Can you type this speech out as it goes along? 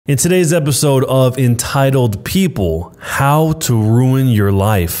In today's episode of Entitled People, how to ruin your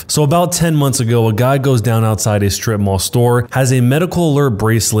life. So about 10 months ago, a guy goes down outside a strip mall store, has a medical alert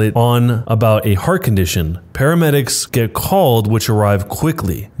bracelet on about a heart condition. Paramedics get called, which arrive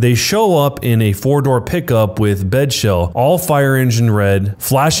quickly. They show up in a 4-door pickup with bed shell, all fire engine red,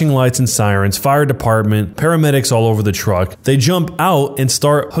 flashing lights and sirens, fire department, paramedics all over the truck. They jump out and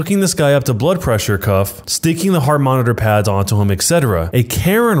start hooking this guy up to blood pressure cuff, sticking the heart monitor pads onto him, etc. A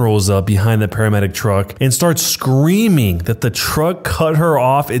Karen rolls up behind the paramedic truck and starts screaming that the truck cut her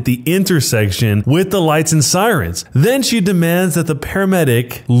off at the intersection with the lights and sirens. Then she demands that the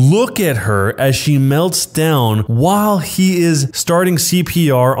paramedic look at her as she melts down while he is starting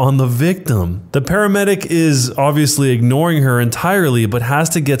CPR on the victim. The paramedic is obviously ignoring her entirely, but has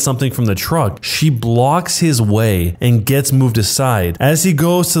to get something from the truck. She blocks his way and gets moved aside. As he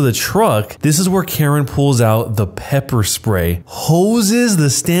goes to the truck, this is where Karen pulls out the pepper spray, hoses the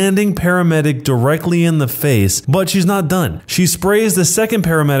standing paramedic directly in the face, but she's not done. She sprays the second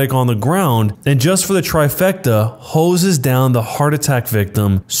paramedic on the ground and just for the trifecta, hoses down the heart attack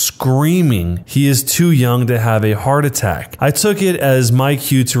victim, screaming he is too young to have a heart attack. I took it as my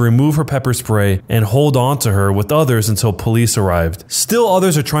cue to remove her pepper spray and hold on to her with others until police arrived. Still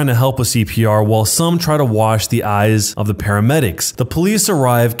others are trying to help with CPR while some try to wash the eyes of the paramedics. The police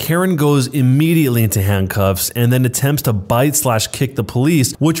arrive, Karen goes immediately into handcuffs and then attempts to bite/kick the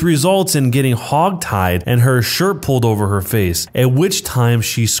police, which results in getting hogtied and her shirt pulled over her face, at which time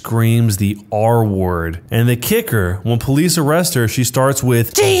she screams the R word. And the kicker, when police arrest her, she starts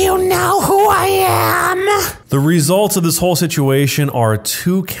with, "Do you know who I am?" The results of this whole situation are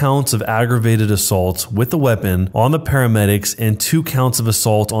 2 counts of aggravated assault with a weapon on the paramedics and 2 counts of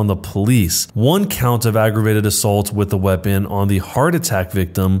assault on the police. 1 count of aggravated assault with a weapon on the heart attack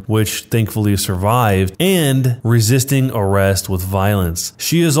victim, which thankfully survived, and resisting arrest with violence.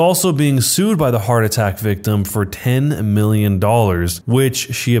 She is also being sued by the heart attack victim for $10 million,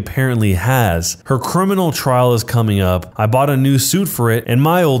 which she apparently has. Her criminal trial is coming up. I bought a new suit for it, and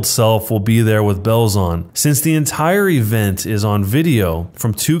my old self will be there with bells on. Since the entire event is on video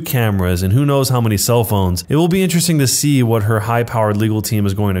from 2 cameras and who knows how many cell phones, it will be interesting to see what her high-powered legal team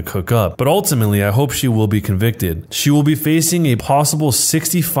is going to cook up. But ultimately, I hope she will be convicted. She will be facing a possible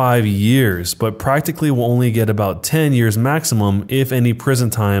 65 years, but practically will only get about 10 years maximum, if any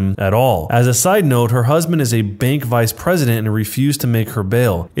prison time at all. As a side note, her husband is a bank vice president and refused to make her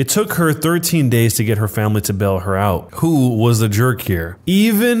bail. It took her 13 days to get her family to bail her out. Who was the jerk here?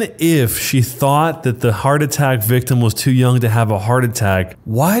 Even if she thought that the heart attack victim was too young to have a heart attack,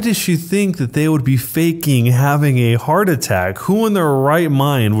 why does she think that they would be faking having a heart attack? Who in their right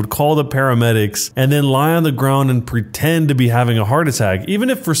mind would call the paramedics and then lie on the ground and pretend to be having a heart attack? Even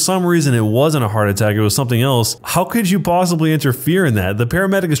if for some reason it wasn't a heart attack, it was something else, how could you possibly interfere in that? The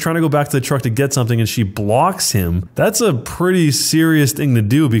paramedic is trying to go back to the truck to get something and she blocks him. That's a pretty serious thing to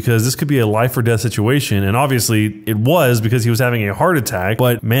do because this could be a life or death situation, and obviously it was because he was having a heart attack.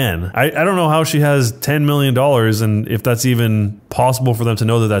 But man, I don't know how she has $10 million and if that's even possible for them to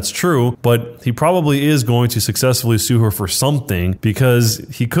know that that's true, but he probably is going to successfully sue her for something because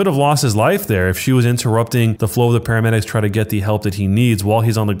he could have lost his life there if she was interrupting the flow of the paramedics try to get the help that he needs while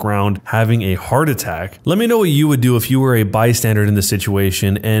he's on the ground having a heart attack. Let me know what you would do if you were a bystander in this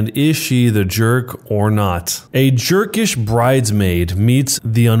situation, and is she the jerk or not? A jerkish bridesmaid meets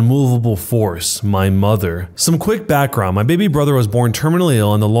the unmovable force, my mother. Some quick background. My baby brother was born terminally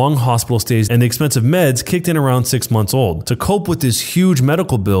ill and the long hospital stays and the expensive meds kicked in around 6 months old. To cope with this huge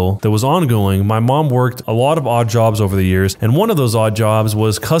medical bill that was ongoing, my mom worked a lot of odd jobs over the years, and one of those odd jobs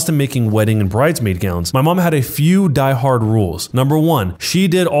was custom making wedding and bridesmaid gowns. My mom had a few die-hard rules. Number 1, she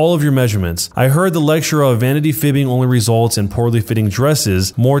did all of your measurements. I heard the lecture of vanity fibbing only results in poorly fitting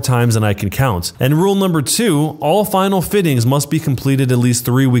dresses more times than I can count. And rule number 2, all final fittings must be completed at least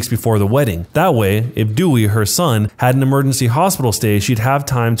 3 weeks before the wedding. That way, if Dewey, her son, had an emergency hospital stay, she'd have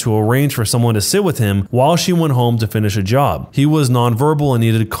time to arrange for someone to sit with him while she went home to finish a job. He was nonverbal and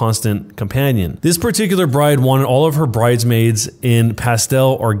needed a constant companion. This particular bride wanted all of her bridesmaids in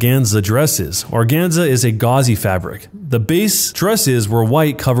pastel organza dresses. Organza is a gauzy fabric. The base dresses were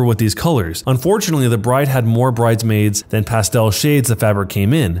white covered with these colors. Unfortunately, the bride had more bridesmaids than pastel shades the fabric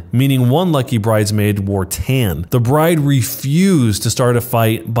came in, meaning one lucky bridesmaid wore tan. The bride refused to start a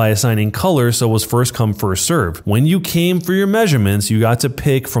fight by assigning colors, so it was first come first serve. When you came for your measurements, you got to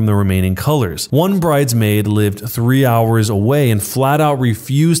pick from the remaining colors. One bridesmaid lived 3 hours away and flat out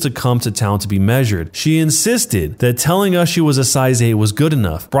refused to come to town to be measured. She insisted that telling us she was a size 8 was good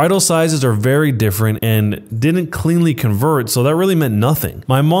enough. Bridal sizes are very different and didn't cleanly convert, so that really meant nothing.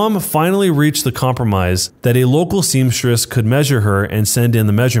 My mom finally reached the compromise that a local seamstress could measure her her and send in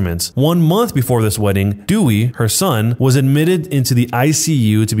the measurements. 1 month before this wedding, Dewey, her son, was admitted into the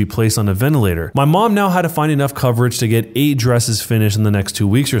ICU to be placed on a ventilator. My mom now had to find enough coverage to get 8 dresses finished in the next 2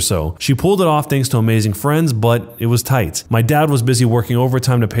 weeks or so. She pulled it off thanks to amazing friends, but it was tight. My dad was busy working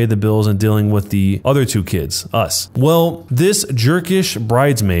overtime to pay the bills and dealing with the other 2 kids, us. Well, this jerkish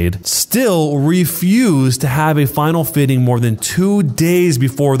bridesmaid still refused to have a final fitting more than 2 days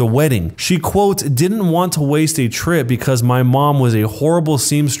before the wedding. She, quote, didn't want to waste a trip because my mom was a horrible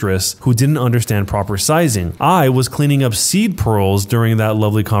seamstress who didn't understand proper sizing. I was cleaning up seed pearls during that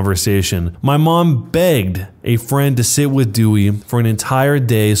lovely conversation. My mom begged a friend to sit with Dewey for an entire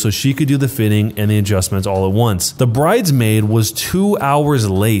day so she could do the fitting and the adjustments all at once. The bridesmaid was 2 hours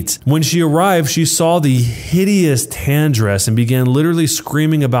late. When she arrived, she saw the hideous tan dress and began literally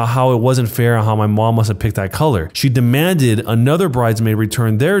screaming about how it wasn't fair and how my mom must have picked that color. She demanded another bridesmaid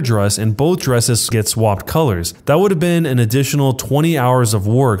return their dress and both dresses get swapped colors. That would have been an additional 20 hours of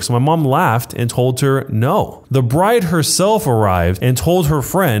work, so my mom laughed and told her no. The bride herself arrived and told her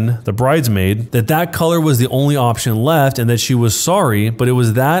friend, the bridesmaid, that that color was the only option left and that she was sorry, but it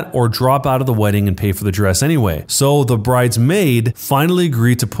was that or drop out of the wedding and pay for the dress anyway. So the bridesmaid finally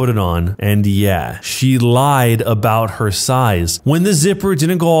agreed to put it on, and yeah, she lied about her size. When the zipper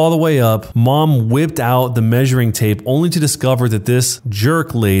didn't go all the way up, mom whipped out the measuring tape only to discover that this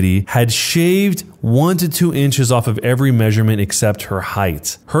jerk lady had shaved 1 to 2 inches off of every measurement except her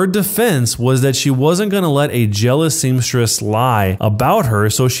height. Her defense was that she wasn't going to let a jealous seamstress lie about her,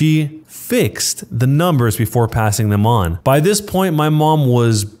 so she fixed the numbers before passing them on. By this point, my mom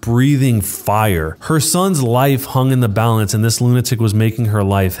was breathing fire. Her son's life hung in the balance and this lunatic was making her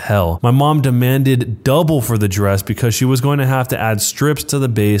life hell. My mom demanded double for the dress because she was going to have to add strips to the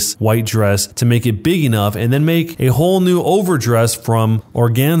base white dress to make it big enough and then make a whole new overdress from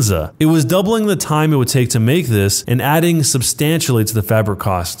organza. It was doubling the time it would take to make this and adding substantially to the fabric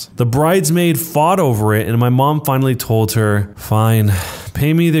costs. The bridesmaid fought over it and my mom finally told her, fine,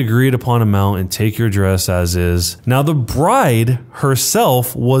 pay me the agreed upon amount and take your dress as is. Now the bride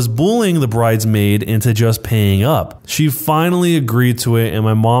herself was bullying the bridesmaid into just paying up. She finally agreed to it and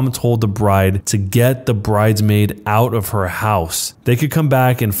my mom told the bride to get the bridesmaid out of her house. They could come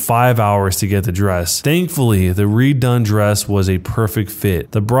back in 5 hours to get the dress. Thankfully, the redone dress was a perfect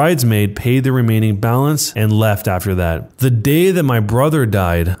fit. The bridesmaid paid the remaining balance and left after that. The day that my brother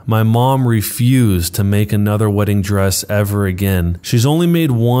died, my mom refused to make another wedding dress ever again. She's only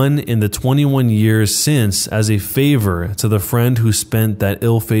made one in the 21 years since as a favor to the friend who spent that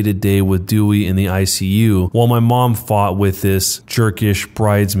ill-fated day with Dewey in the ICU while my mom fought with this jerkish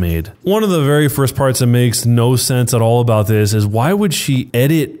bridesmaid. One of the very first parts that makes no sense at all about this is why would she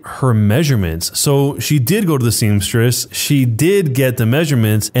edit her measurements? So she did go to the seamstress, she did get the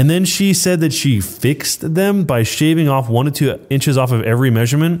measurements, and then she said that she fixed them by shaving off 1 to 2 inches off of every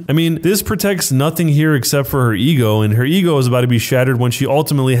measurement. I mean, this protects nothing here except for her ego, and her ego is about to be shattered when she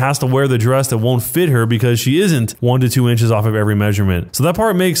ultimately has to wear the dress that won't fit her because she isn't 1 to 2 inches off of every measurement. So that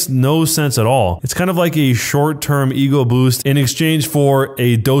part makes no sense at all. It's kind of like a short-term ego boost in exchange for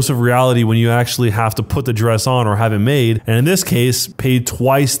a dose of reality when you actually have to put the dress on or have it made, and in this case, pay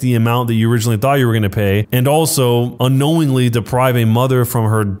twice the amount that you originally thought you were going to pay, and also unknowingly deprive a mother from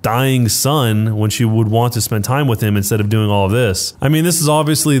her dying son when she would want to spend time with him instead of doing all of this. I mean, this is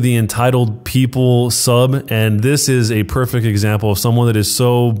obviously the Entitled People sub, and this is a perfect example of someone that is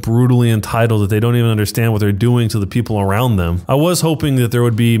so brutally entitled that they don't even understand what they're doing to the people around them. I was hoping that there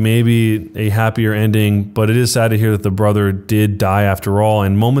would be maybe a happier ending, but it is sad to hear that the brother did die after all,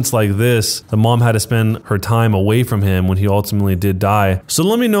 and moments like this, the mom had to spend her time away from him when he ultimately did die. So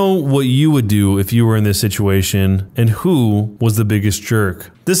let me know what you would do if you were in this situation, and who was the biggest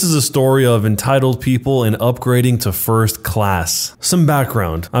jerk. This is a story of entitled people and upgrading to first class. Some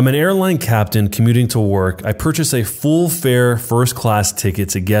background. I'm an airline captain commuting to work. I purchased a full fare first class ticket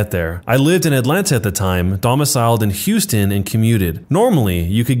to get there. I lived in Atlanta at the time, domiciled in Houston, and commuted. Normally,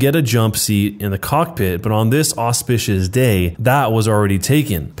 you could get a jump seat in the cockpit, but on this auspicious day, that was already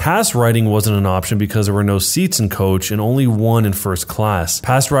taken. Pass riding wasn't an option because there were no seats in coach and only one in first class.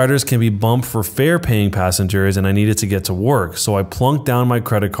 Pass riders can be bumped for fare paying passengers, and I needed to get to work, so I plunked down my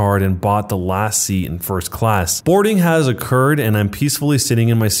credit card and bought the last seat in first class. Boarding has occurred and I'm peacefully sitting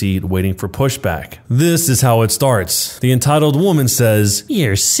in my seat waiting for pushback. This is how it starts. The entitled woman says,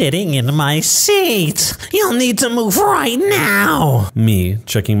 "You're sitting in my seat. You'll need to move right now." Me,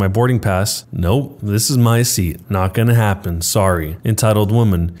 checking my boarding pass. Nope, this is my seat. Not gonna happen, sorry. Entitled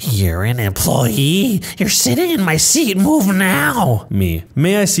woman, "You're an employee. You're sitting in my seat. Move now." Me,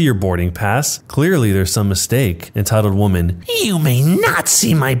 may I see your boarding pass? Clearly there's some mistake. Entitled woman, "You may not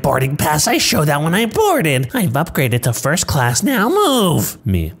see my boarding pass? I showed that when I boarded. I've upgraded to first class now. Move.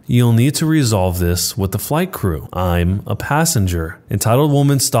 Me. You'll need to resolve this with the flight crew. I'm a passenger. Entitled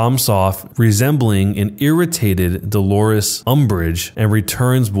woman stomps off, resembling an irritated Dolores Umbridge, and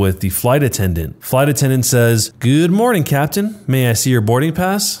returns with the flight attendant. Flight attendant says, "Good morning, Captain. May I see your boarding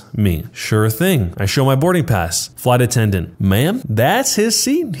pass?" Me. "Sure thing." I show my boarding pass. Flight attendant. "Ma'am, that's his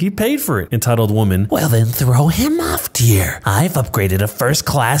seat. He paid for it." Entitled woman. Well, then throw him off, dear. I've upgraded to first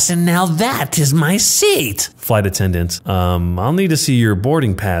class and now that is my seat. Flight attendant. I'll need to see your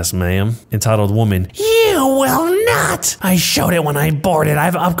boarding pass, ma'am. Entitled woman. You will not. I showed it when I boarded.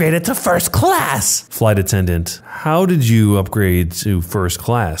 I've upgraded to first class. Flight attendant. How did you upgrade to first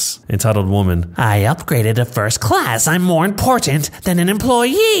class? Entitled woman. I upgraded to first class. I'm more important than an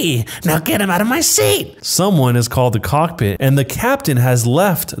employee. Now get him out of my seat. Someone has called the cockpit and the captain has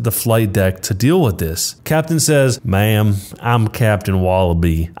left the flight deck to deal with this. Captain says, "Ma'am, I'm Captain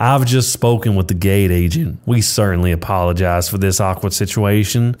Wallaby. I've just spoken with the gate agent. We certainly apologize for this awkward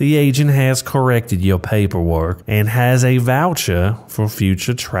situation. The agent has corrected your paperwork and has a voucher for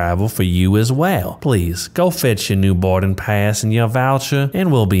future travel for you as well. Please go fetch your new boarding pass and your voucher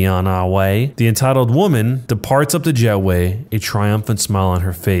and we'll be on our way." The entitled woman departs up the jetway, a triumphant smile on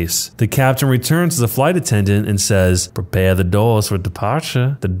her face. The captain returns to the flight attendant and says, "Prepare the doors for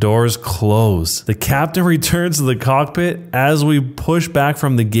departure." The doors close. The captain returns to the cockpit as we push back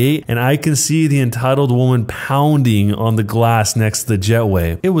from the gate, and I can see the entitled woman pounding on the glass next to the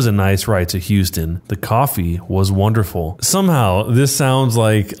jetway. It was a nice ride to Houston. The coffee was wonderful. Somehow, this sounds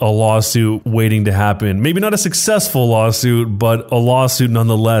like a lawsuit waiting to happen. Maybe not a successful lawsuit, but a lawsuit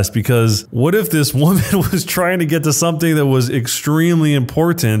nonetheless, because what if this woman was trying to get to something that was extremely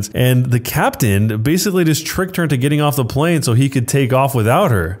important and the captain basically just tricked her into getting off the plane so he could take off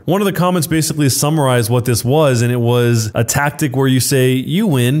without her? One of the comments basically summarized what this was, and it was a tactic where you say, "You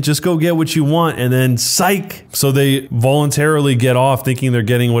win, just go get what you want," and then psych. So they voluntarily get off thinking they're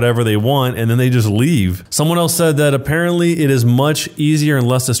getting whatever they want, and then they just leave. Someone else said that apparently it is much easier and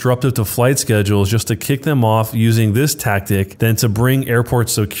less disruptive to flight schedules just to kick them off using this tactic than to bring airport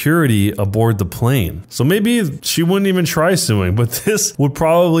security aboard the plane. So maybe she wouldn't even try suing, but this would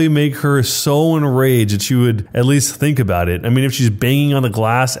probably make her so enraged that she would at least think about it. I mean, if she's banging on the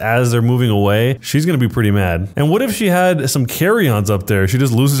glass as they're moving away, she's going to be pretty mad. And what if she had some carry-ons up there? She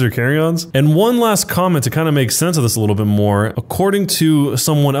just loses her carry-ons? And one last comment to kind of make sense of this a little bit more. According to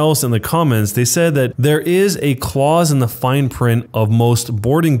someone else in the comments, they said that there is a clause in the fine print of most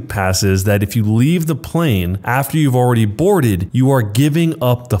boarding passes that if you leave the plane after you've already boarded, you are giving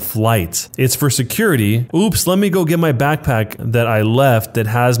up the flight. It's for security. Oops, let me go get my backpack that I left that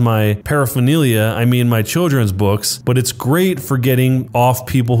has my paraphernalia, my children's books, but it's great for getting off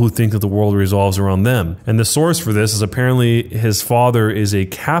people who think that the world revolves around them. And the source for this is apparently his father is a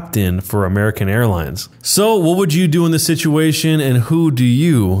captain for American Airlines. So what would you do in this situation, and who do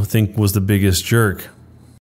you think was the biggest jerk?